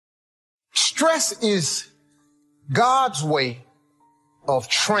Stress is God's way of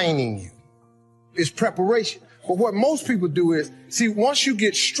training you. It's preparation. But what most people do is, see, once you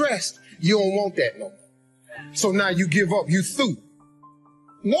get stressed, you don't want that no more. So now you give up, you through.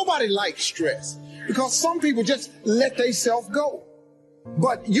 Nobody likes stress because some people just let themselves go.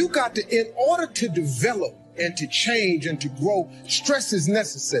 But you got to, in order to develop and to change and to grow, stress is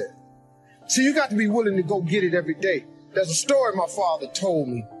necessary. So you got to be willing to go get it every day. There's a story my father told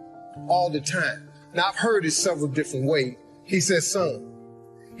me all the time. Now, I've heard it several different ways. He said, son,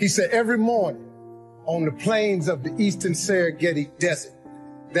 he said, every morning on the plains of the eastern Serengeti Desert,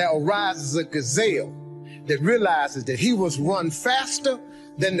 there arises a gazelle that realizes that he must run faster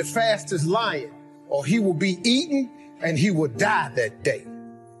than the fastest lion, or he will be eaten and he will die that day.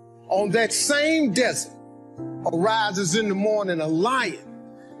 On that same desert arises in the morning a lion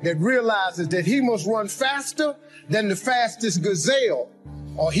that realizes that he must run faster than the fastest gazelle,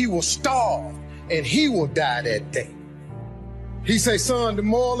 or he will starve and he will die that day. He says, son, the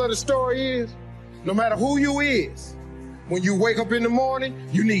moral of the story is, no matter who you is, when you wake up in the morning,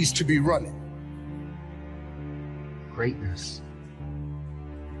 you need to be running. Greatness.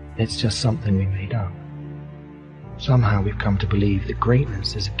 It's just something we made up. Somehow we've come to believe that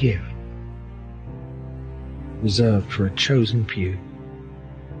greatness is a gift, reserved for a chosen few.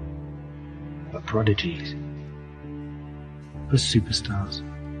 For prodigies, for superstars.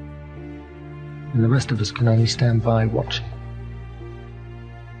 And the rest of us can only stand by watching.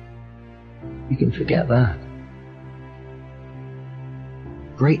 You can forget that.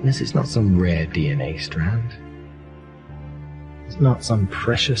 Greatness is not some rare DNA strand. It's not some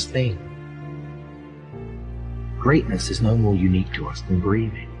precious thing. Greatness is no more unique to us than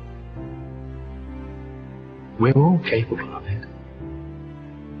breathing. We're all capable of it.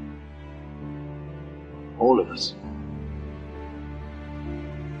 All of us.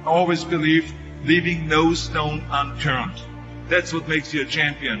 I always believe leaving no stone unturned. That's what makes you a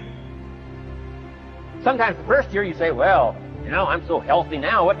champion. Sometimes the first year you say, well, I'm so healthy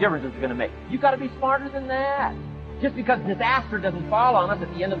now, what difference is it going to make? You've got to be smarter than that. Just because disaster doesn't fall on us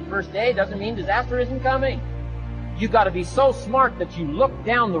at the end of the first day doesn't mean disaster isn't coming. You've got to be so smart that you look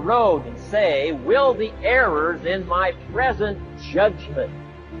down the road and say, will the errors in my present judgment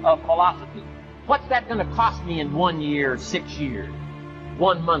of philosophy, what's that going to cost me in 1 year, 6 years,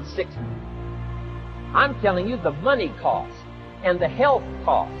 1 month, 6 months? I'm telling you, the money cost and the health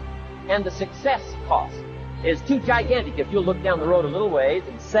cost and the success cost is too gigantic if you'll look down the road a little ways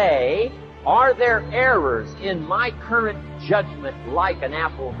and say, are there errors in my current judgment like an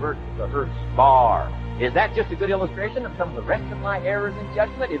apple versus a Hershey bar? Is that just a good illustration of some of the rest of my errors in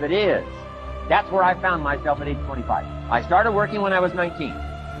judgment? If it is, that's where I found myself at age 25. I started working when I was 19.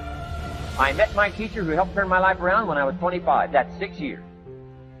 I met my teacher who helped turn my life around when I was 25. That's 6 years.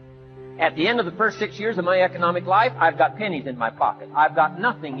 At the end of the first 6 years of my economic life, I've got pennies in my pocket. I've got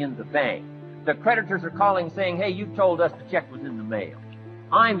nothing in the bank. The creditors are calling saying, hey, you told us the check was in the mail.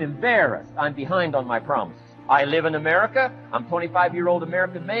 I'm embarrassed. I'm behind on my promises. I live in America. I'm 25-year-old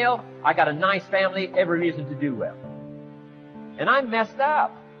American male. I got a nice family, every reason to do well. And I'm messed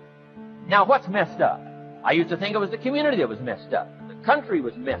up. Now, what's messed up? I used to think it was the community that was messed up. The country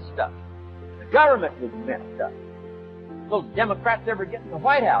was messed up. The government was messed up. Those Democrats ever get in the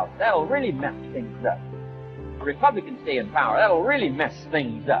White House, that'll really mess things up. The Republicans stay in power, that'll really mess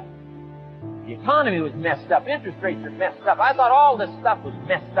things up. The economy was messed up. Interest rates are messed up. I thought all this stuff was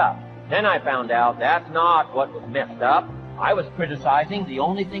messed up. Then I found out that's not what was messed up. I was criticizing the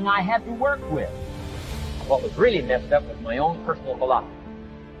only thing I had to work with. What was really messed up was my own personal philosophy.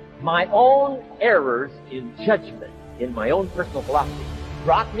 My own errors in judgment in my own personal philosophy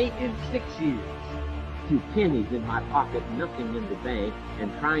brought me in 6 years to pennies in my pocket, nothing in the bank,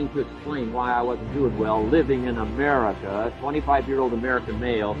 and trying to explain why I wasn't doing well living in America, 25-year-old American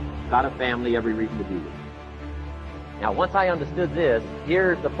male, got a family, every reason to do it. Now, once I understood this,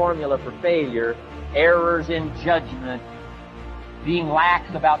 here's the formula for failure: errors in judgment, being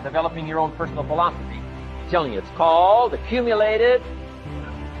lax about developing your own personal philosophy. I'm telling you, it's called accumulated.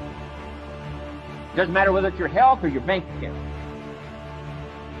 Doesn't matter whether it's your health or your bank account.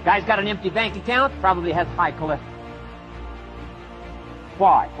 Guy's got an empty bank account, probably has high cholesterol.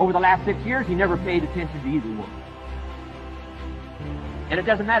 Why? Over the last 6 years, he never paid attention to either one. And it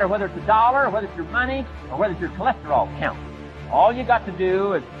doesn't matter whether it's a dollar, or whether it's your money, or whether it's your cholesterol count. All you got to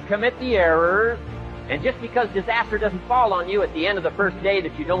do is commit the errors, and just because disaster doesn't fall on you at the end of the first day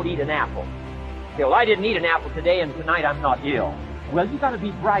that you don't eat an apple. Say, well, I didn't eat an apple today, and tonight I'm not ill. Well, you got to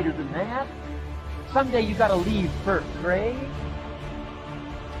be brighter than that. Someday you got to leave first grade.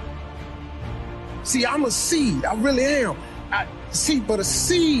 See, I'm a seed. I really am. But a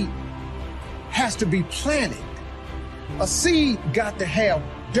seed has to be planted. A seed got to have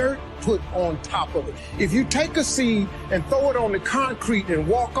dirt put on top of it. If you take a seed and throw it on the concrete and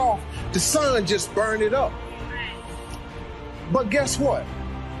walk off, the sun just burn it up. But guess what?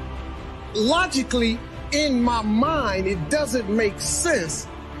 Logically, in my mind, it doesn't make sense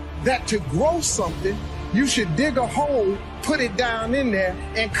that to grow something, you should dig a hole, put it down in there,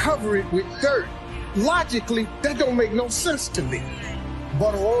 and cover it with dirt. Logically, that don't make no sense to me.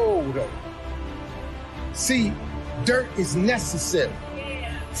 But oh, though. See, dirt is necessary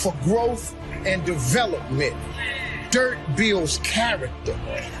for growth and development. Dirt builds character.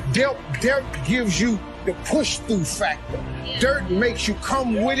 Dirt gives you the push-through factor. Dirt makes you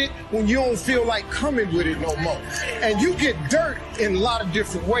come with it when you don't feel like coming with it no more. And you get dirt in a lot of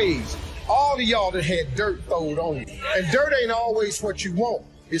different ways. All of y'all that had dirt thrown on you. And dirt ain't always what you want.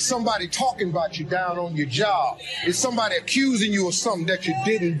 It's somebody talking about you down on your job. It's somebody accusing you of something that you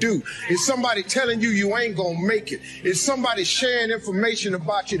didn't do. It's somebody telling you you ain't gonna make it. It's somebody sharing information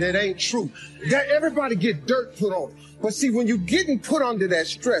about you that ain't true. That everybody get dirt put on. But see, when you're getting put under that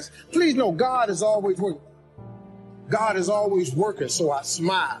stress, please know God is always working. God is always working, so I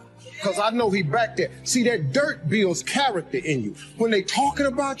smile. Because I know He back there. See, that dirt builds character in you. When they talking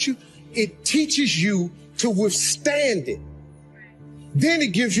about you, it teaches you to withstand it. Then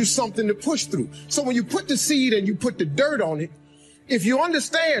it gives you something to push through. So when you put the seed and you put the dirt on it, if you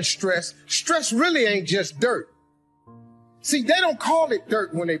understand stress, stress really ain't just dirt. See, they don't call it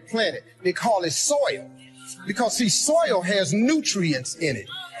dirt when they plant it. They call it soil. Because, see, soil has nutrients in it.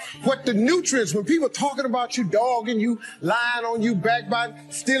 What the nutrients, when people talking about you, dogging you, lying on you, backbiting,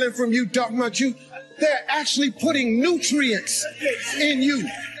 stealing from you, talking about you, they're actually putting nutrients in you.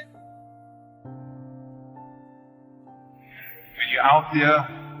 You're out there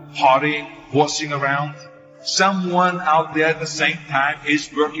partying, horsing around. Someone out there at the same time is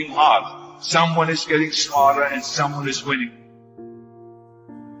working hard. Someone is getting smarter and someone is winning.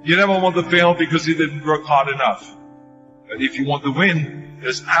 You never want to fail because you didn't work hard enough. But if you want to win,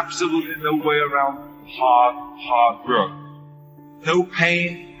 there's absolutely no way around hard work. No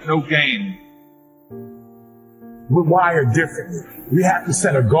pain, no gain. We're wired differently. We have to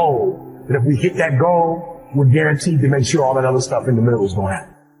set a goal, but if we hit that goal, we're guaranteed to make sure all that other stuff in the middle is going to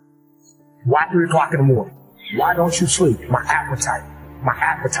happen. Why 3 o'clock in the morning? Why don't you sleep? My appetite.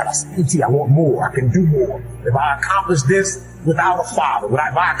 I say, I want more. I can do more. If I accomplish this without a father,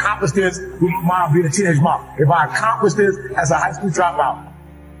 if I accomplish this with my mom being a teenage mom, if I accomplish this as a high school dropout.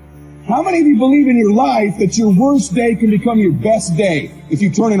 How many of you believe in your life that your worst day can become your best day if you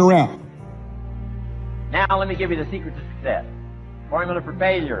turn it around? Now let me give you the secret to success. Formula for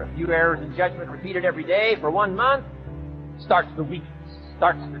failure. A few errors in judgment repeated every day for 1 month starts the weakness,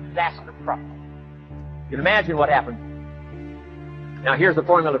 starts the disaster process. You can imagine what happens. Now here's the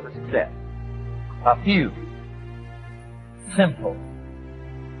formula for success. A few simple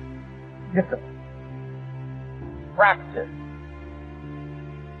disciplines. Practice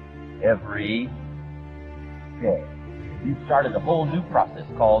every day. You've started a whole new process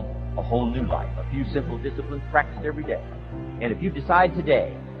called a whole new life. A few simple disciplines practiced every day. And if you decide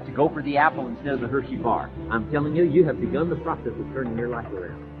today to go for the apple instead of the Hershey bar, I'm telling you, you have begun the process of turning your life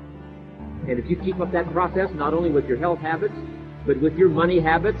around. And if you keep up that process, not only with your health habits, but with your money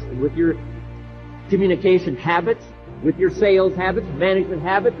habits, and with your communication habits, with your sales habits, management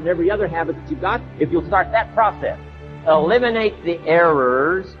habits, and every other habit that you've got, if you'll start that process, eliminate the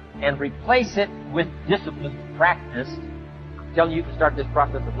errors and replace it with disciplined practice, I'm telling you, you can start this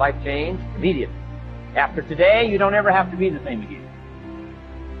process of life change immediately. After today, you don't ever have to be the same again.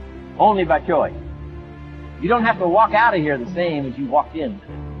 Only by choice. You don't have to walk out of here the same as you walked in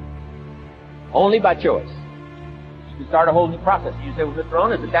today. Only by choice. You can start a whole new process. You say, well, Mr.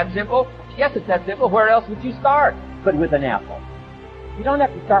 Rohn, is it that simple? Yes, it's that simple. Where else would you start but with an apple? You don't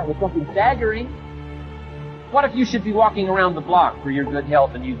have to start with something staggering. What if you should be walking around the block for your good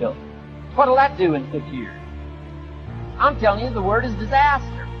health and you don't? What'll that do in 6 years? I'm telling you, the word is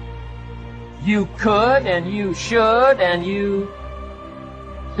disaster. You could, and you should, and you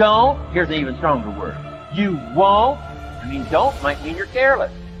don't. Here's an even stronger word. You won't. I mean, don't might mean you're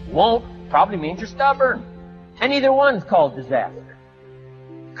careless. Won't probably means you're stubborn. And either one's called disaster.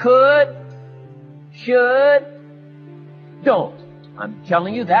 Could, should, don't. I'm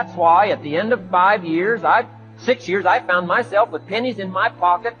telling you, that's why at the end of 6 years, I found myself with pennies in my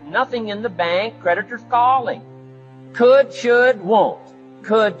pocket, nothing in the bank, creditors calling. Could, should, won't.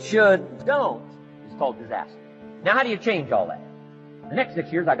 Could, should, don't is called disaster. Now, how do you change all that? The next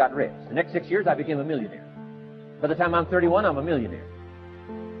 6 years, I got rich. The next 6 years, I became a millionaire. By the time I'm 31, I'm a millionaire.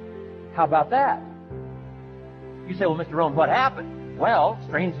 How about that? You say, well, Mr. Rohn, what happened? Well,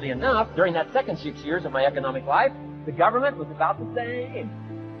 strangely enough, during that second 6 years of my economic life, the government was about the same.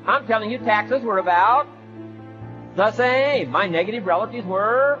 I'm telling you, taxes were about the same. My negative relatives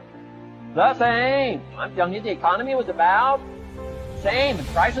were the same. I'm telling you, the economy was about the same, and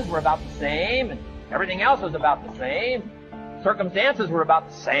prices were about the same, and everything else was about the same. Circumstances were about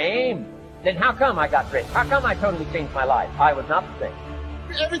the same. Then how come I got rich? How come I totally changed my life? I was not the same.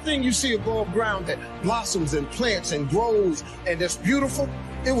 Everything you see above ground that blossoms and plants and grows and that's beautiful,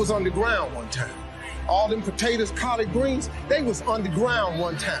 it was underground one time. All them potatoes, collard greens, they was underground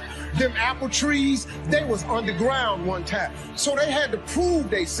one time. Them apple trees, they was underground one time. So they had to prove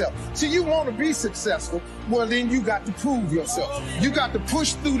themselves. See, you want to be successful, well then you got to prove yourself. You got to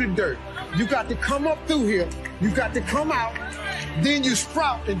push through the dirt. You got to come up through here. You got to come out. Then you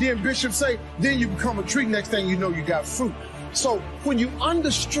sprout, and then Bishop say, then you become a tree. Next thing you know, you got fruit. So when you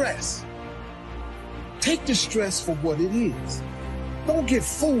under stress, take the stress for what it is. Don't get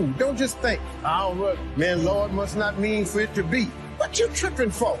fooled. Don't just think, oh, man, Lord must not mean for it to be. What you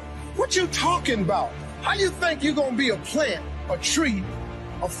tripping for? What you talking about? How you think you're going to be a plant, a tree,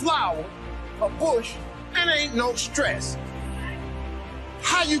 a flower, a bush, and ain't no stress?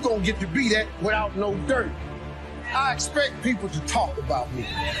 How you going to get to be that without no dirt? I expect people to talk about me.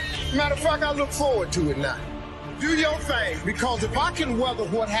 Matter of fact, I look forward to it now. Do your thing, because if I can weather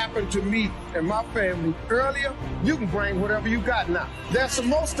what happened to me and my family earlier, you can bring whatever you got now. There's some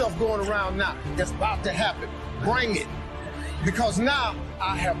more stuff going around now that's about to happen. Bring it. Because now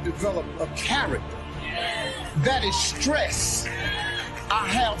I have developed a character that is stress. I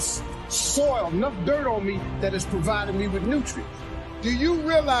have soil, enough dirt on me that is providing me with nutrients. Do you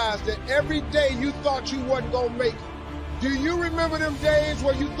realize that every day you thought you wasn't going to make it? Do you remember them days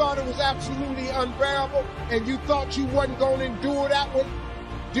where you thought it was absolutely unbearable and you thought you wasn't going to endure that one?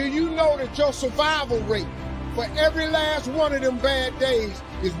 Do you know that your survival rate for every last one of them bad days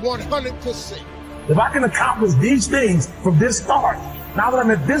is 100%? If I can accomplish these things from this start, now that I'm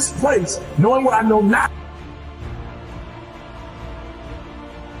at this place, knowing what I know now.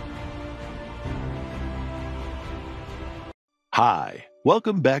 Hi,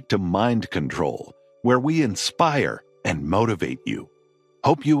 welcome back to Mind Control, where we inspire and motivate you.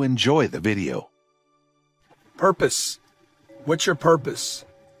 Hope you enjoy the video. Purpose. What's your purpose?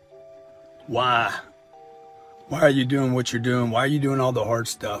 Why? Why are you doing what you're doing? Why are you doing all the hard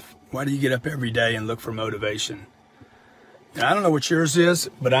stuff? Why do you get up every day and look for motivation? Now, I don't know what yours is,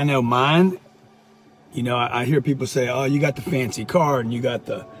 but I know mine. You know, I hear people say, oh, you got the fancy car and you got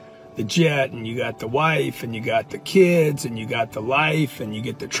the jet and you got the wife and you got the kids and you got the life and you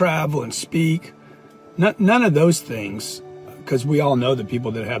get to travel and speak. None of those things, because we all know the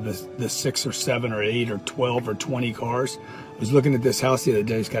people that have the 6 or 7 or 8 or 12 or 20 cars. I was looking at this house the other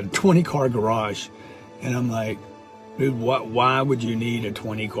day. It's got a 20-car garage. And I'm like, dude, why would you need a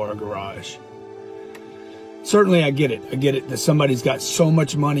 20-car garage? Certainly, I get it. I get it that somebody's got so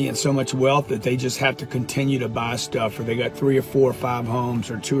much money and so much wealth that they just have to continue to buy stuff, or they got 3 or 4 or 5 homes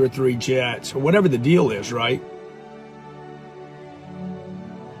or 2 or 3 jets or whatever the deal is, right?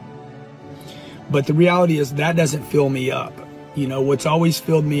 But the reality is that doesn't fill me up. You know, what's always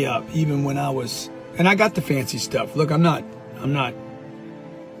filled me up, even when I was, and I got the fancy stuff. Look, I'm not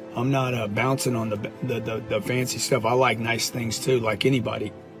bouncing on the fancy stuff. I like nice things too, like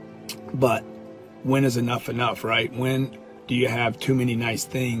anybody. But when is enough, right? When do you have too many nice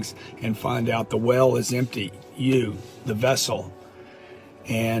things and find out the well is empty? You, the vessel.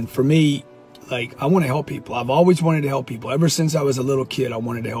 And for me, like, I want to help people. I've always wanted to help people. Ever since I was a little kid, I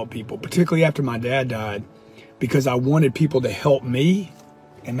wanted to help people, particularly after my dad died, because I wanted people to help me.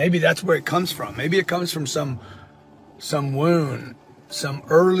 And maybe that's where it comes from. Maybe it comes from some wound, some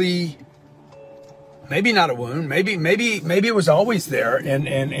early, maybe not a wound, maybe it was always there,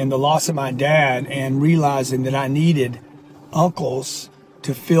 and the loss of my dad, and realizing that I needed uncles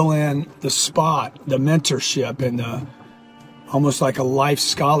to fill in the spot, the mentorship, and the almost like a life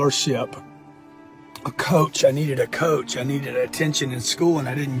scholarship. A coach. I needed a coach. I needed attention in school, and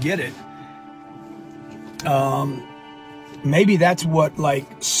I didn't get it. Maybe that's what like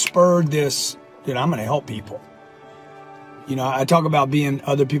spurred this, that I'm going to help people. You know, I talk about being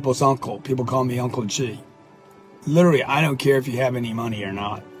other people's uncle. People call me Uncle G. Literally, I don't care if you have any money or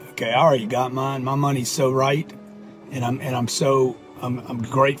not. Okay, I already got mine. My money's so right, and I'm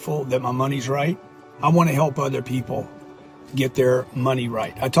grateful that my money's right. I want to help other people get their money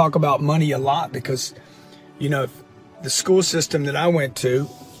right. I talk about money a lot because, you know, the school system that I went to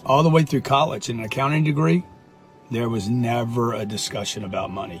all the way through college, an accounting degree, there was never a discussion about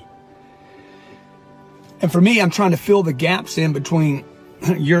money. And for me, I'm trying to fill the gaps in between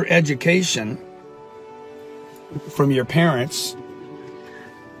your education from your parents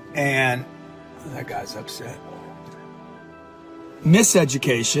And that guy's upset.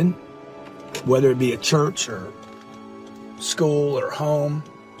 Miseducation, whether it be at church or school or home.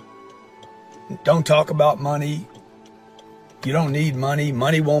 Don't talk about money. You don't need money.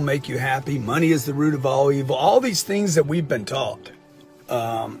 Money won't make you happy. Money is the root of all evil. All these things that we've been taught.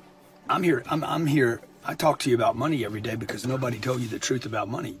 I'm here. I talk to you about money every day because nobody told you the truth about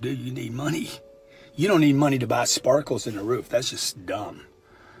money. Dude, you need money. You don't need money to buy sparkles in the roof. That's just dumb.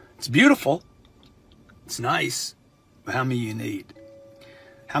 It's beautiful. It's nice. But how many you need?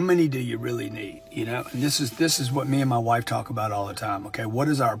 How many do you really need? You know, and this is what me and my wife talk about all the time. Okay, what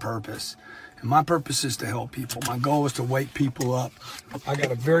is our purpose? And my purpose is to help people. My goal is to wake people up. I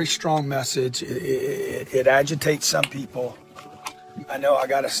got a very strong message. It agitates some people. I know I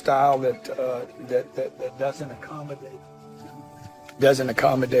got a style that doesn't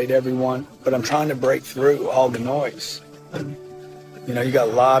accommodate everyone, but I'm trying to break through all the noise. You know, you got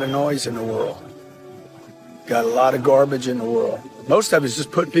a lot of noise in the world. Got a lot of garbage in the world. Most of it's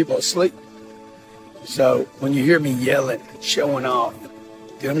just putting people asleep. So when you hear me yelling, showing off,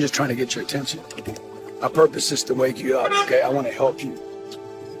 dude, I'm just trying to get your attention. My purpose is to wake you up, okay? I want to help you.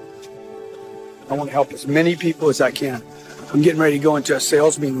 I want to help as many people as I can. I'm getting ready to go into a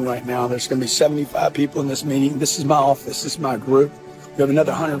sales meeting right now. There's going to be 75 people in this meeting. This is my office. This is my group. We have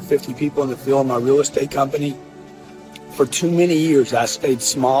another 150 people in the field in my real estate company. For too many years, I stayed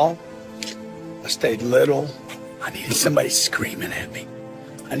small. I stayed little. I needed somebody screaming at me.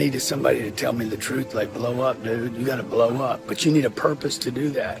 I needed somebody to tell me the truth, like, blow up, dude. You got to blow up. But you need a purpose to do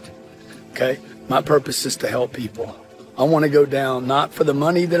that, okay? My purpose is to help people. I want to go down not for the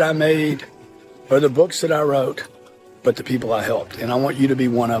money that I made or the books that I wrote, but the people I helped. And I want you to be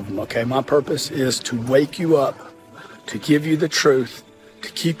one of them, okay? My purpose is to wake you up, to give you the truth,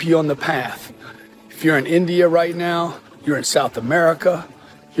 to keep you on the path. If you're in India right now, you're in South America,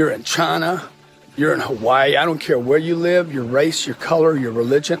 you're in China, you're in Hawaii, I don't care where you live, your race, your color, your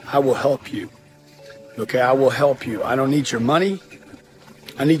religion, I will help you. Okay, I will help you. I don't need your money.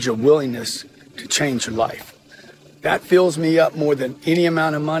 I need your willingness to change your life. That fills me up more than any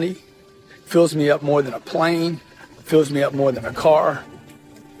amount of money, fills me up more than a plane, fills me up more than a car.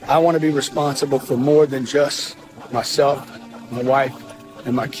 I want to be responsible for more than just myself, my wife,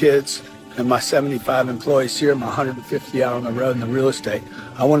 and my kids, and my 75 employees here, my 150 out on the road in the real estate.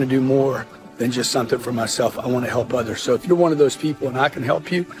 I want to do more than just something for myself. I want to help others. So if you're one of those people and I can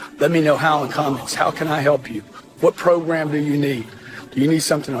help you, let me know how in comments. How can I help you? What program do you need? Do you need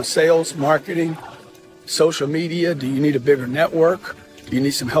something on sales, marketing, social media? Do you need a bigger network? Do you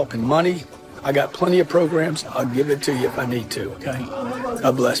need some help in money? I got plenty of programs. I'll give it to you if I need to, okay?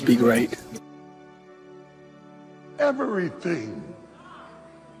 God bless. Be great. Everything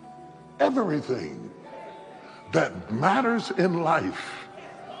that matters in life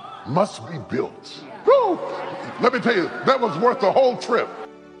must be built. Woo! Let me tell you, that was worth the whole trip.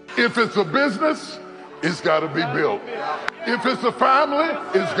 If it's a business, it's got to be built. If it's a family,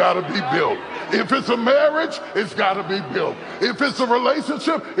 it's got to be built. If it's a marriage, it's got to be built. If it's a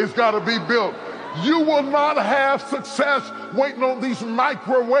relationship, it's got to be built. You will not have success waiting on these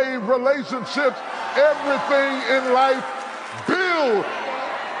microwave relationships. Everything in life, build.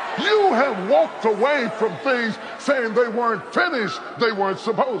 You have walked away from things saying they weren't finished, they weren't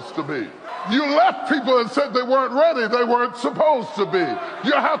supposed to be. You left people and said they weren't ready, they weren't supposed to be.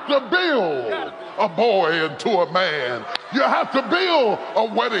 You have to build a boy into a man. You have to build a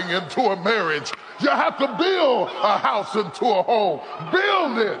wedding into a marriage. You have to build a house into a home.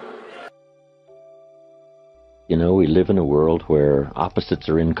 Build it. You know, we live in a world where opposites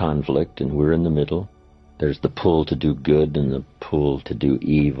are in conflict and we're in the middle. There's the pull to do good and the pull to do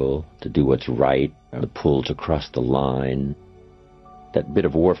evil, to do what's right, or the pull to cross the line. That bit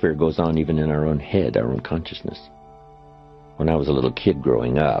of warfare goes on even in our own head, our own consciousness. When I was a little kid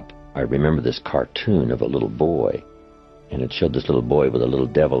growing up, I remember this cartoon of a little boy, and it showed this little boy with a little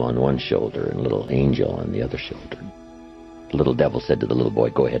devil on one shoulder and a little angel on the other shoulder. The little devil said to the little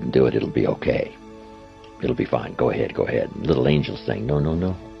boy, "Go ahead and do it, it'll be okay. It'll be fine, go ahead, go ahead." And little angel saying, "No, no,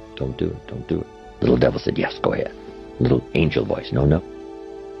 no, don't do it, don't do it." Little devil said, "Yes, go ahead." Little angel voice, "No, no."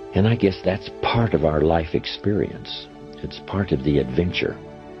 And I guess that's part of our life experience. It's part of the adventure.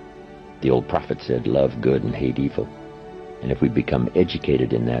 The old prophet said, "Love good and hate evil." And if we become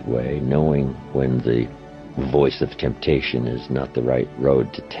educated in that way, knowing when the voice of temptation is not the right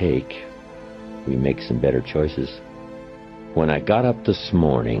road to take, we make some better choices. When I got up this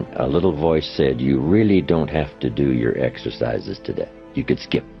morning, a little voice said, "You really don't have to do your exercises today. You could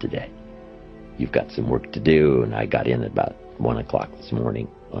skip today. You've got some work to do." And I got in at about 1 o'clock this morning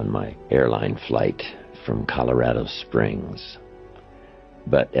on my airline flight from Colorado Springs.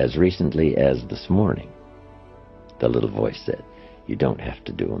 But as recently as this morning, the little voice said, you don't have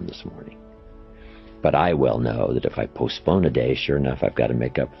to do them this morning. But I well know that if I postpone a day, sure enough, I've got to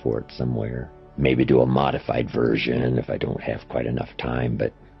make up for it somewhere. Maybe do a modified version if I don't have quite enough time,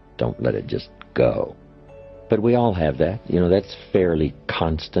 but don't let it just go. But we all have that. You know, that's fairly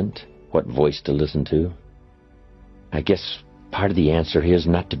constant, what voice to listen to. I guess part of the answer is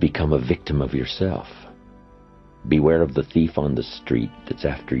not to become a victim of yourself. Beware of the thief on the street that's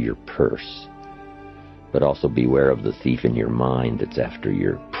after your purse, but also beware of the thief in your mind that's after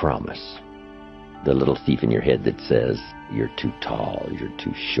your promise. The little thief in your head that says, you're too tall, you're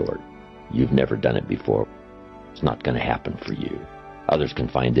too short, you've never done it before, it's not going to happen for you. Others can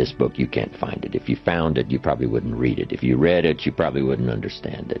find this book, you can't find it. If you found it, you probably wouldn't read it. If you read it, you probably wouldn't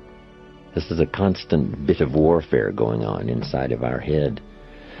understand it. This is a constant bit of warfare going on inside of our head.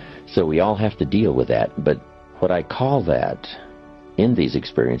 So we all have to deal with that. But what I call that in these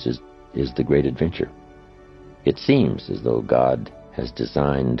experiences is the great adventure. It seems as though God has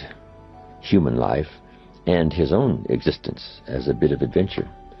designed human life and his own existence as a bit of adventure.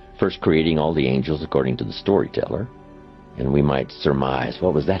 First creating all the angels according to the storyteller. And we might surmise,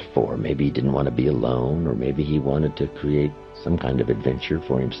 what was that for? Maybe he didn't want to be alone, or maybe he wanted to create some kind of adventure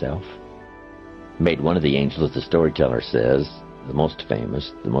for himself. Made one of the angels, the storyteller says, the most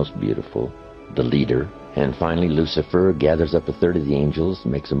famous, the most beautiful, the leader. And finally Lucifer gathers up a third of the angels,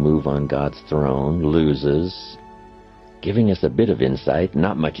 makes a move on God's throne, loses, giving us a bit of insight,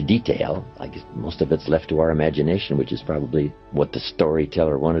 not much detail. I guess most of it's left to our imagination, which is probably what the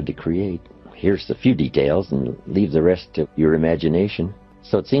storyteller wanted to create. Here's a few details and leave the rest to your imagination.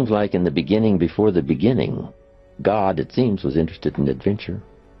 So it seems like in the beginning, before the beginning, God, it seems, was interested in adventure.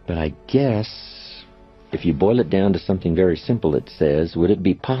 But I guess if you boil it down to something very simple, it says, would it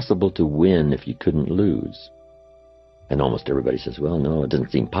be possible to win if you couldn't lose? And almost everybody says, well, no, it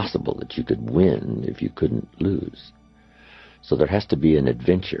doesn't seem possible that you could win if you couldn't lose. So there has to be an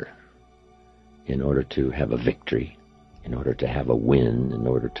adventure in order to have a victory, in order to have a win, in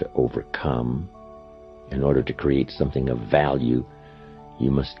order to overcome, in order to create something of value.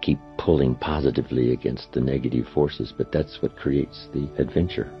 You must keep pulling positively against the negative forces, but that's what creates the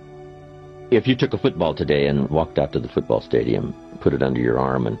adventure. If you took a football today and walked out to the football stadium, put it under your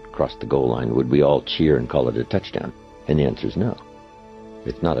arm and crossed the goal line, would we all cheer and call it a touchdown? And the answer is no.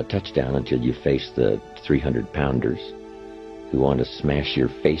 It's not a touchdown until you face the 300-pounders who want to smash your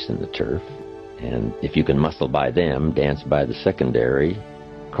face in the turf. And if you can muscle by them, dance by the secondary,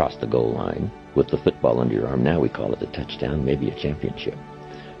 cross the goal line with the football under your arm, now we call it a touchdown, maybe a championship.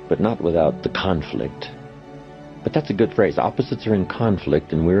 But not without the conflict. But that's a good phrase. Opposites are in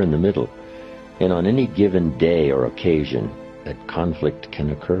conflict and we're in the middle. And on any given day or occasion, that conflict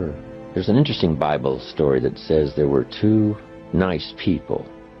can occur. There's an interesting Bible story that says there were two nice people,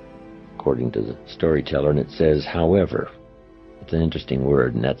 according to the storyteller, and it says, however. It's an interesting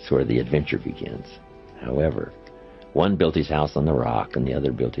word, and that's where the adventure begins. However, one built his house on the rock, and the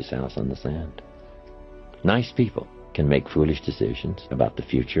other built his house on the sand. Nice people can make foolish decisions about the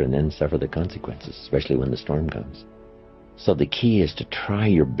future and then suffer the consequences, especially when the storm comes. So the key is to try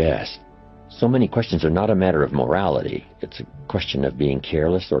your best. So many questions are not a matter of morality. It's a question of being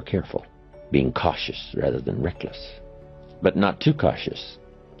careless or careful, being cautious rather than reckless, but not too cautious.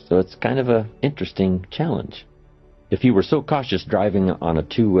 So it's kind of an interesting challenge. If you were so cautious driving on a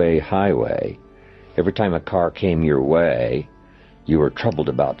two-way highway, every time a car came your way, you were troubled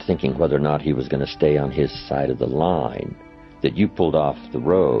about thinking whether or not he was going to stay on his side of the line, that you pulled off the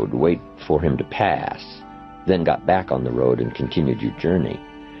road, wait for him to pass, then got back on the road and continued your journey.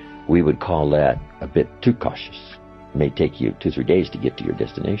 We would call that a bit too cautious. It may take you 2-3 days to get to your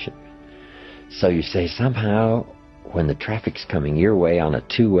destination. So you say somehow when the traffic's coming your way on a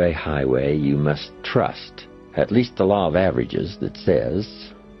two-way highway, you must trust at least the law of averages that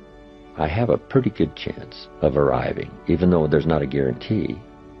says, I have a pretty good chance of arriving, even though there's not a guarantee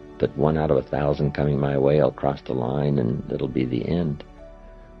that 1 out of 1,000 coming my way, I'll cross the line and it'll be the end.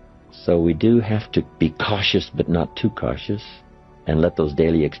 So we do have to be cautious, but not too cautious, and let those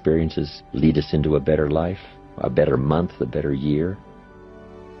daily experiences lead us into a better life, a better month, a better year.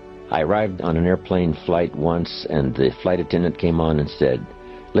 I arrived on an airplane flight once, and the flight attendant came on and said,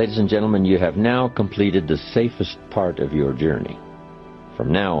 ladies and gentlemen, you have now completed the safest part of your journey.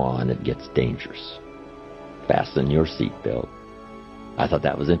 From now on, it gets dangerous. Fasten your seatbelt. I thought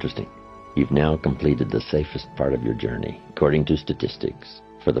that was interesting. You've now completed the safest part of your journey. According to statistics,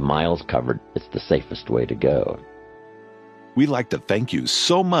 for the miles covered, it's the safest way to go. We'd like to thank you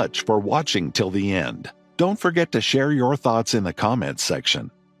so much for watching till the end. Don't forget to share your thoughts in the comments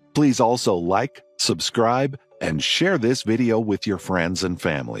section. Please also like, subscribe, and share this video with your friends and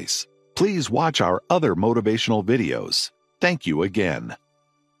families. Please watch our other motivational videos. Thank you again.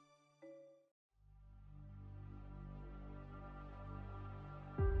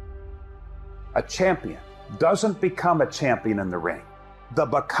 A champion doesn't become a champion in the ring. The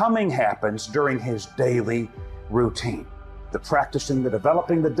becoming happens during his daily routine. The practicing, the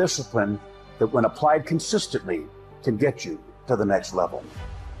developing, the discipline that when applied consistently can get you to the next level.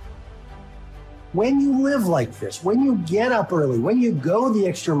 When you live like this, when you get up early, when you go the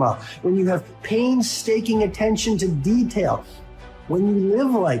extra mile, when you have painstaking attention to detail, when you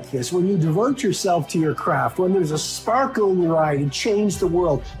live like this, when you devote yourself to your craft, when there's a sparkle in your eye to change the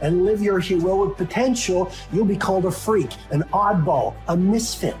world and live your heroic potential, you'll be called a freak, an oddball, a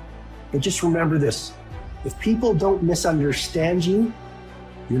misfit. But just remember this, if people don't misunderstand you,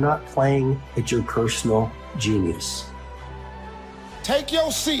 you're not playing at your personal genius. Take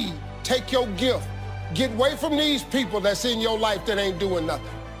your seed, take your gift. Get away from these people that's in your life that ain't doing nothing.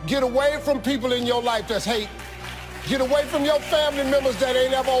 Get away from people in your life that's hating. Get away from your family members that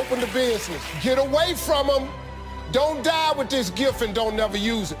ain't ever opened a business. Get away from them. Don't die with this gift and don't never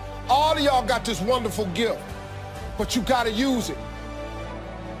use it. All of y'all got this wonderful gift, but you gotta use it.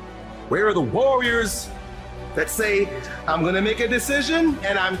 Where are the warriors that say, I'm gonna make a decision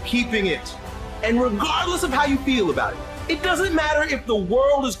and I'm keeping it? And regardless of how you feel about it, it doesn't matter if the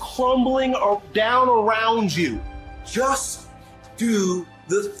world is crumbling or down around you. Just do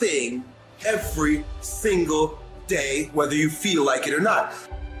the thing every single day, whether you feel like it or not.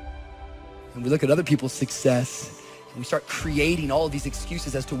 And we look at other people's success and we start creating all of these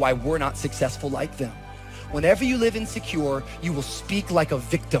excuses as to why we're not successful like them. Whenever you live insecure, you will speak like a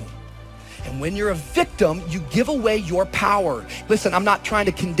victim. And when you're a victim, you give away your power. Listen, I'm not trying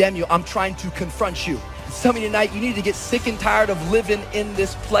to condemn you. I'm trying to confront you. Some of you tonight, you need to get sick and tired of living in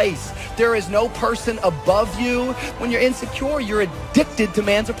this place. There is no person above you. When you're insecure, you're addicted to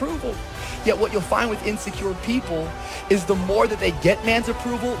man's approval. Yet what you'll find with insecure people is the more that they get man's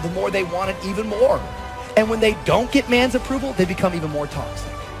approval, the more they want it even more. And when they don't get man's approval, they become even more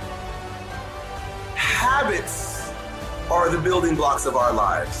toxic. Habits are the building blocks of our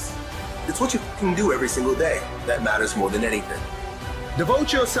lives. It's what you can do every single day that matters more than anything.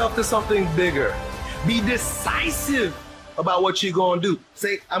 Devote yourself to something bigger. Be decisive about what you're going to do.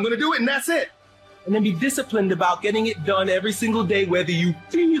 Say, I'm going to do it, and that's it. And then be disciplined about getting it done every single day, whether you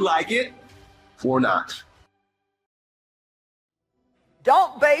feel like it or not.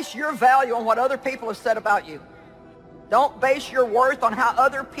 Don't base your value on what other people have said about you. Don't base your worth on how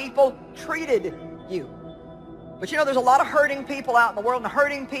other people treated you. But you know, there's a lot of hurting people out in the world, and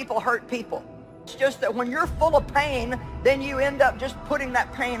hurting people hurt people. It's just that when you're full of pain, then you end up just putting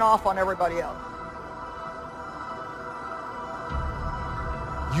that pain off on everybody else.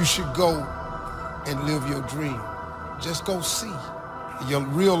 You should go and live your dream. Just go see. Your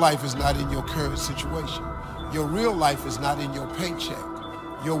real life is not in your current situation. Your real life is not in your paycheck.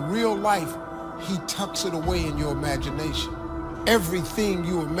 Your real life, he tucks it away in your imagination. Everything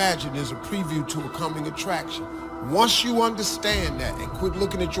you imagine is a preview to a coming attraction. Once you understand that and quit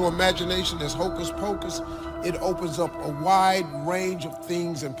looking at your imagination as hocus pocus, it opens up a wide range of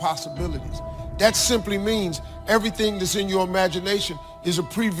things and possibilities. That simply means everything that's in your imagination is a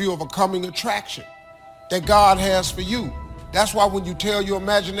preview of a coming attraction that God has for you. That's why when you tell your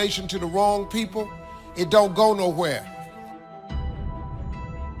imagination to the wrong people, it don't go nowhere.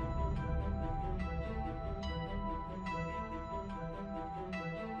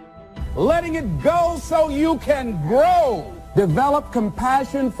 Letting it go so you can grow. Develop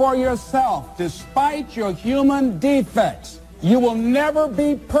compassion for yourself despite your human defects. You will never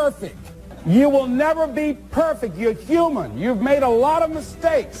be perfect. You will never be perfect. You're human. You've made a lot of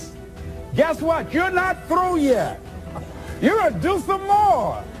mistakes. Guess what? You're not through yet. You're going to do some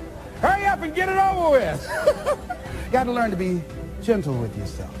more. Hurry up and get it over with. You got to learn to be gentle with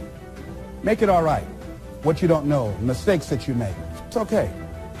yourself. Make it all right. What you don't know, mistakes that you make. It's okay.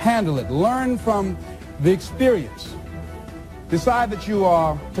 Handle it. Learn from the experience. Decide that you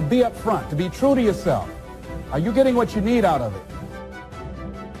are to be up front, to be true to yourself. Are you getting what you need out of it?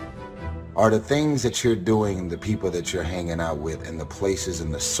 Are the things that you're doing, the people that you're hanging out with, and the places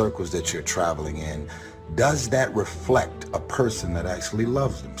and the circles that you're traveling in, does that reflect a person that actually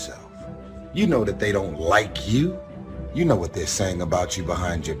loves themselves? You know that they don't like you. You know what they're saying about you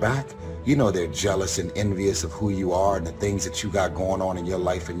behind your back. You know they're jealous and envious of who you are and the things that you got going on in your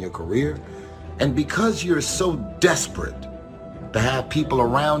life and your career. And because you're so desperate to have people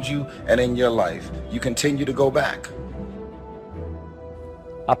around you and in your life, you continue to go back.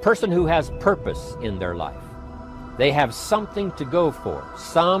 A person who has purpose in their life. They have something to go for,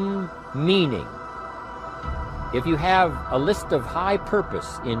 some meaning. If you have a list of high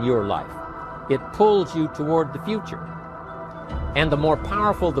purpose in your life, it pulls you toward the future. And the more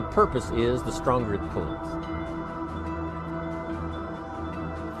powerful the purpose is, the stronger it pulls.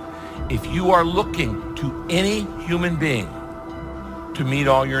 If you are looking to any human being to meet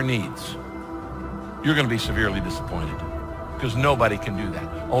all your needs, you're going to be severely disappointed, because nobody can do that.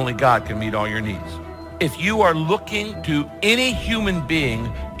 Only God can meet all your needs. If you are looking to any human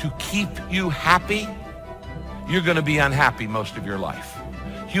being to keep you happy, you're going to be unhappy most of your life.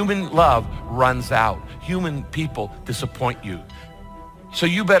 Human love runs out. Human people disappoint you. So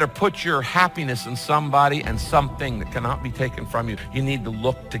you better put your happiness in somebody and something that cannot be taken from you. You need to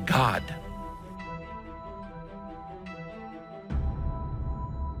look to God.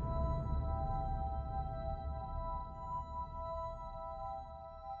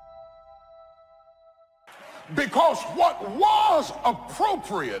 Because what was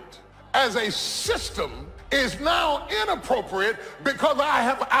appropriate as a system is now inappropriate, because I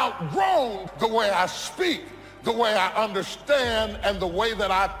have outgrown the way I speak, the way I understand, and the way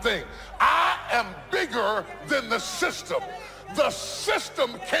that I think. I am bigger than the system. The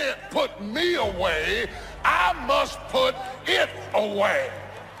system can't put me away. I must put it away.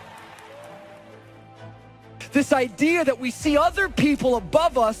 This idea that we see other people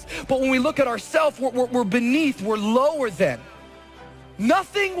above us, but when we look at ourselves, we're beneath, we're lower than.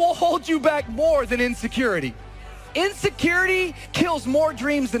 Nothing will hold you back more than insecurity. Insecurity kills more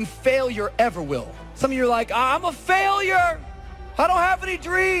dreams than failure ever will. Some of you are like, I'm a failure. I don't have any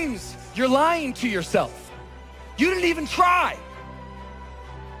dreams. You're lying to yourself. You didn't even try.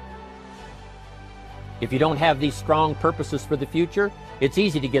 If you don't have these strong purposes for the future, it's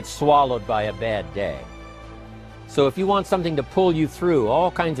easy to get swallowed by a bad day. So if you want something to pull you through all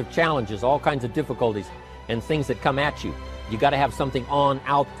kinds of challenges, all kinds of difficulties, and things that come at you, you got to have something on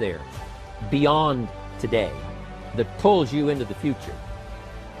out there, beyond today, that pulls you into the future.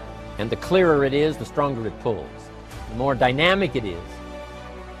 And the clearer it is, the stronger it pulls. The more dynamic it is,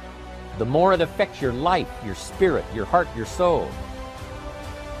 the more it affects your life, your spirit, your heart, your soul.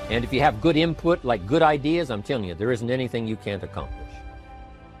 And if you have good input, like good ideas, I'm telling you, there isn't anything you can't accomplish.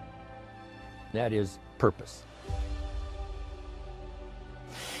 That is purpose.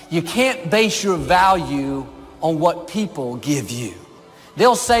 You can't base your value on what people give you.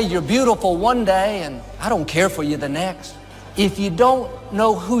 They'll say you're beautiful one day and I don't care for you the next. If you don't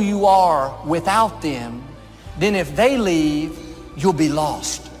know who you are without them, then if they leave, you'll be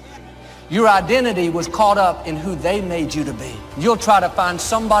lost. Your identity was caught up in who they made you to be. You'll try to find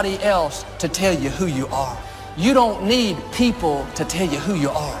somebody else to tell you who you are. You don't need people to tell you who you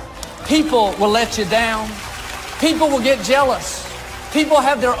are. People will let you down. People will get jealous. People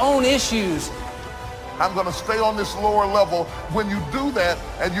have their own issues. I'm going to stay on this lower level. When you do that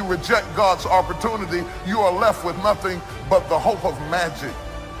and you reject God's opportunity, you are left with nothing but the hope of magic.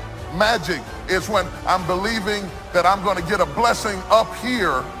 Magic is when I'm believing that I'm going to get a blessing up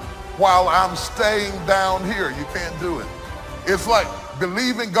here while I'm staying down here. You can't do it. It's like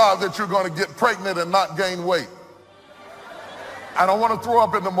believing God that you're going to get pregnant and not gain weight. I don't want to throw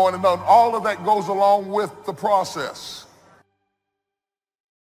up in the morning. No, all of that goes along with the process.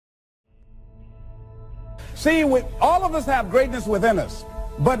 See, all of us have greatness within us.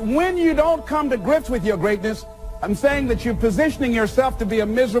 But when you don't come to grips with your greatness, I'm saying that you're positioning yourself to be a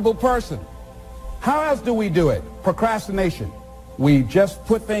miserable person. How else do we do it? Procrastination. We just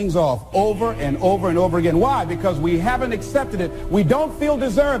put things off over and over and over again. Why? Because we haven't accepted it. We don't feel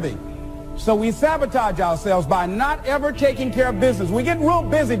deserving. So we sabotage ourselves by not ever taking care of business. We get real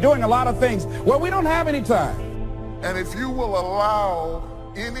busy doing a lot of things where we don't have any time. And if you will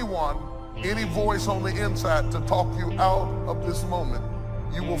allow anyone, any voice on the inside to talk you out of this moment,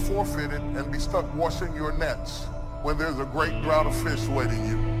 you will forfeit it and be stuck washing your nets when there's a great drought of fish waiting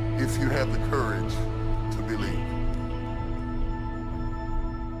you, if you have the courage to believe.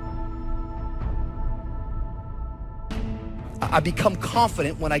 I become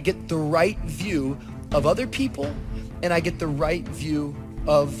confident when I get the right view of other people and I get the right view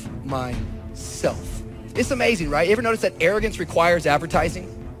of myself. It's amazing, right? You ever notice that arrogance requires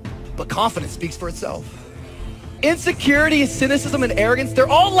advertising? But confidence speaks for itself. Insecurity, cynicism, and arrogance, they're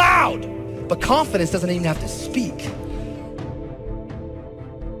all loud, but confidence doesn't even have to speak.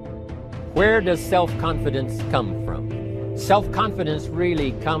 Where does self-confidence come from? Self-confidence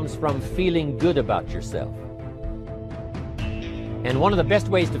really comes from feeling good about yourself. And one of the best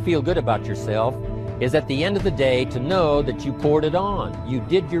ways to feel good about yourself is at the end of the day to know that you poured it on. You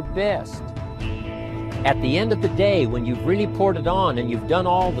did your best. At the end of the day, when you've really poured it on and you've done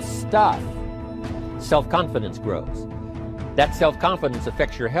all the stuff, self-confidence grows. That self-confidence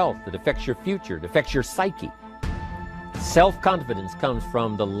affects your health, it affects your future, it affects your psyche. Self-confidence comes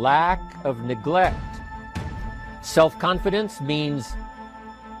from the lack of neglect. Self-confidence means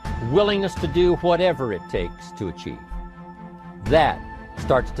willingness to do whatever it takes to achieve. That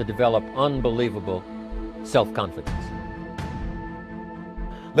starts to develop unbelievable self-confidence.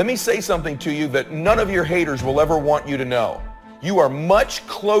 Let me say something to you that none of your haters will ever want you to know. You are much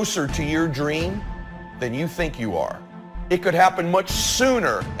closer to your dream than you think you are. It could happen much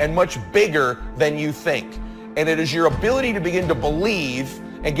sooner and much bigger than you think. And it is your ability to begin to believe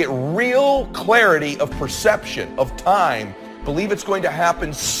and get real clarity of perception, of time, believe it's going to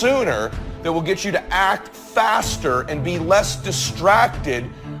happen sooner, that will get you to act faster and be less distracted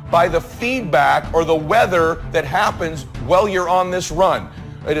by the feedback or the weather that happens while you're on this run.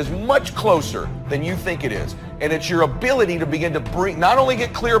 It is much closer than you think it is. And it's your ability to begin to bring, not only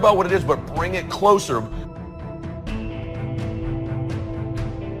get clear about what it is, but bring it closer.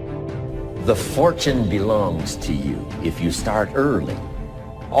 The fortune belongs to you if you start early.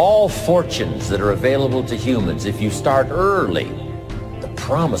 All fortunes that are available to humans, if you start early, the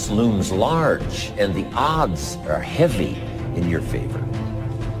promise looms large and the odds are heavy in your favor.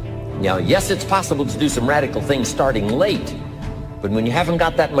 Now, yes, it's possible to do some radical things starting late, but when you haven't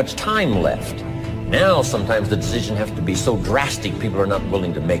got that much time left, now sometimes the decision has to be so drastic people are not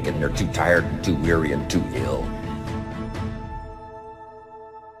willing to make it and they're too tired and too weary and too ill.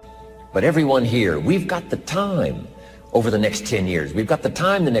 But everyone here, we've got the time over the next 10 years. We've got the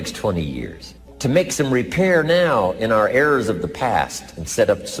time the next 20 years to make some repair now in our errors of the past and set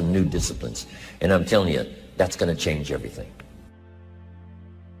up some new disciplines. And I'm telling you, that's going to change everything.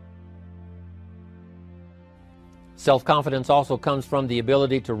 Self-confidence also comes from the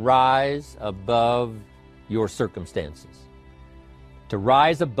ability to rise above your circumstances. To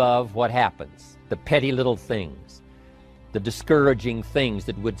rise above what happens, the petty little things, the discouraging things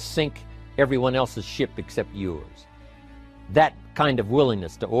that would sink everyone else's ship except yours. That kind of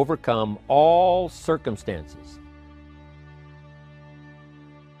willingness to overcome all circumstances.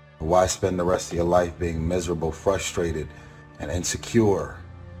 Why spend the rest of your life being miserable, frustrated, and insecure,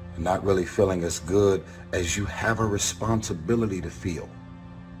 and not really feeling as good as you have a responsibility to feel?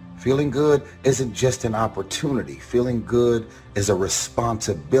 Feeling good isn't just an opportunity. Feeling good is a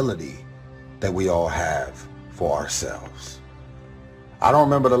responsibility that we all have for ourselves. I don't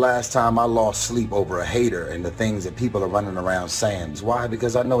remember the last time I lost sleep over a hater and the things that people are running around saying. Why?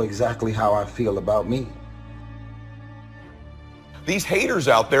 Because I know exactly how I feel about me. These haters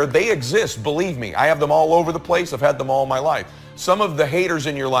out there, they exist, believe me. I have them all over the place. I've had them all my life. Some of the haters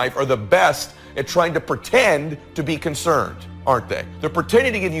in your life are the best at trying to pretend to be concerned, aren't they? They're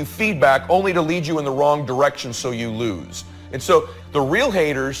pretending to give you feedback only to lead you in the wrong direction so you lose. And so the real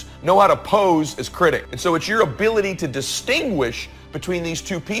haters know how to pose as critic. And so it's your ability to distinguish between these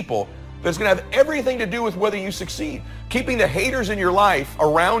two people that's going to have everything to do with whether you succeed. Keeping the haters in your life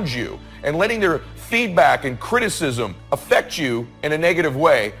around you and letting their feedback and criticism affect you in a negative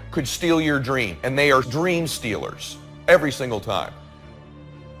way could steal your dream. And they are dream stealers every single time.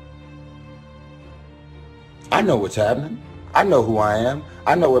 I know what's happening. I know who I am.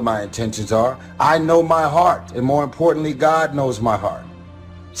 I know what my intentions are. I know my heart. And more importantly, God knows my heart.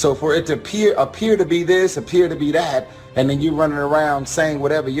 So for it to appear to be this, appear to be that, and then you running around saying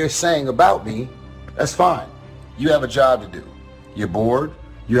whatever you're saying about me, that's fine. You have a job to do. You're bored.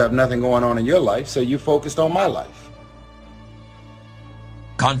 You have nothing going on in your life, so you're focused on my life.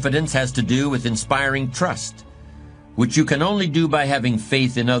 Confidence has to do with inspiring trust, which you can only do by having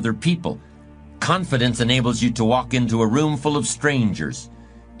faith in other people. Confidence enables you to walk into a room full of strangers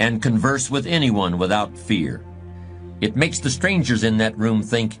and converse with anyone without fear. It makes the strangers in that room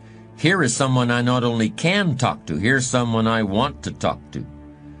think, here is someone I not only can talk to, here's someone I want to talk to.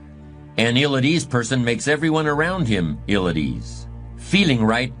 An ill-at-ease person makes everyone around him ill-at-ease. Feeling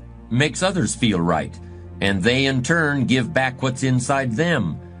right makes others feel right, and they in turn give back what's inside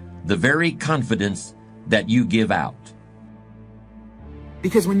them, the very confidence that you give out.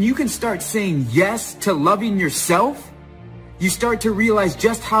 Because when you can start saying yes to loving yourself, you start to realize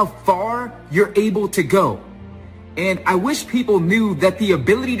just how far you're able to go. And I wish people knew that the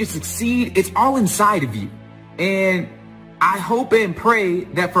ability to succeed, it's all inside of you. And I hope and pray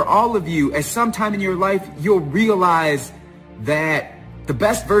that for all of you, at some time in your life, you'll realize that the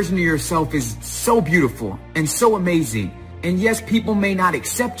best version of yourself is so beautiful and so amazing. And yes, people may not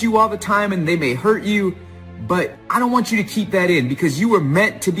accept you all the time and they may hurt you, but I don't want you to keep that in, because you were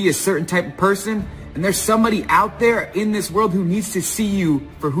meant to be a certain type of person, and there's somebody out there in this world who needs to see you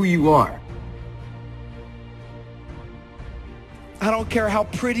for who you are. I don't care how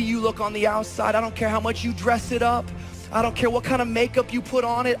pretty you look on the outside. I don't care how much you dress it up. I don't care what kind of makeup you put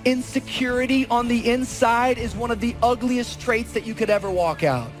on it. Insecurity on the inside is one of the ugliest traits that you could ever walk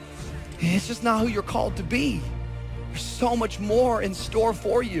out. It's just not who you're called to be. There's so much more in store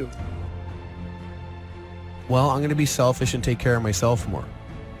for you. Well, I'm going to be selfish and take care of myself more,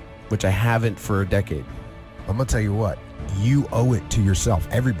 which I haven't for a decade. I'm going to tell you what, you owe it to yourself,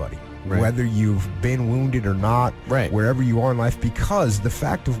 everybody, whether you've been wounded or not, wherever you are in life, because the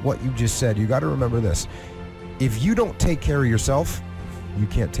fact of what you just said, you got to remember this. If you don't take care of yourself, you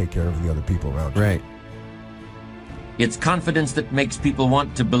can't take care of the other people around you. Right. It's confidence that makes people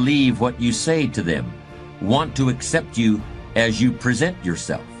want to believe what you say to them, want to accept you as you present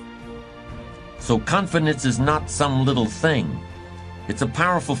yourself. So confidence is not some little thing. It's a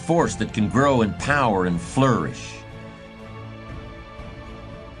powerful force that can grow in power and flourish.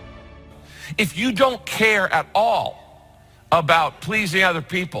 If you don't care at all about pleasing other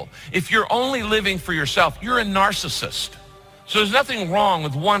people, if you're only living for yourself, you're a narcissist. So there's nothing wrong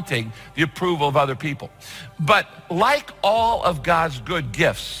with wanting the approval of other people. But like all of God's good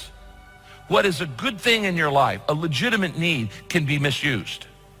gifts, what is a good thing in your life, a legitimate need, can be misused.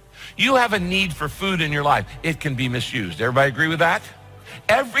 You have a need for food in your life, it can be misused. Everybody agree with that?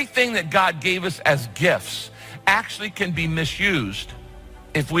 Everything that God gave us as gifts actually can be misused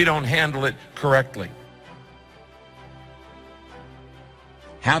if we don't handle it correctly.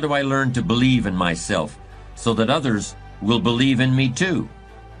 How do I learn to believe in myself so that others will believe in me too?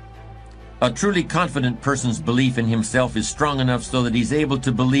 A truly confident person's belief in himself is strong enough so that he's able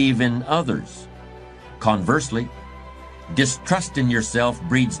to believe in others. Conversely, distrust in yourself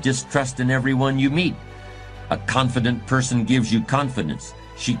breeds distrust in everyone you meet. A confident person gives you confidence.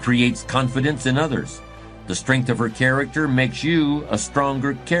 She creates confidence in others. The strength of her character makes you a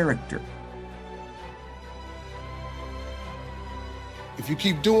stronger character. If you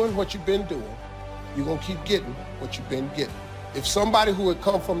keep doing what you've been doing, you're going to keep getting what you've been getting. If somebody who had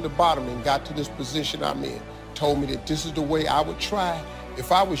come from the bottom and got to this position I'm in told me that this is the way I would try,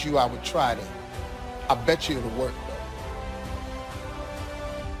 if I was you, I would try that. I bet you it'll work, though.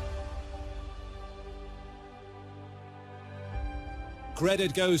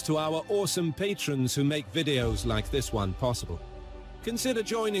 Credit goes to our awesome patrons who make videos like this one possible. Consider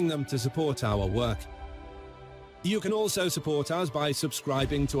joining them to support our work. You can also support us by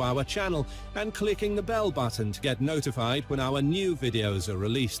subscribing to our channel and clicking the bell button to get notified when our new videos are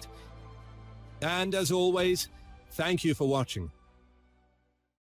released. And as always, thank you for watching.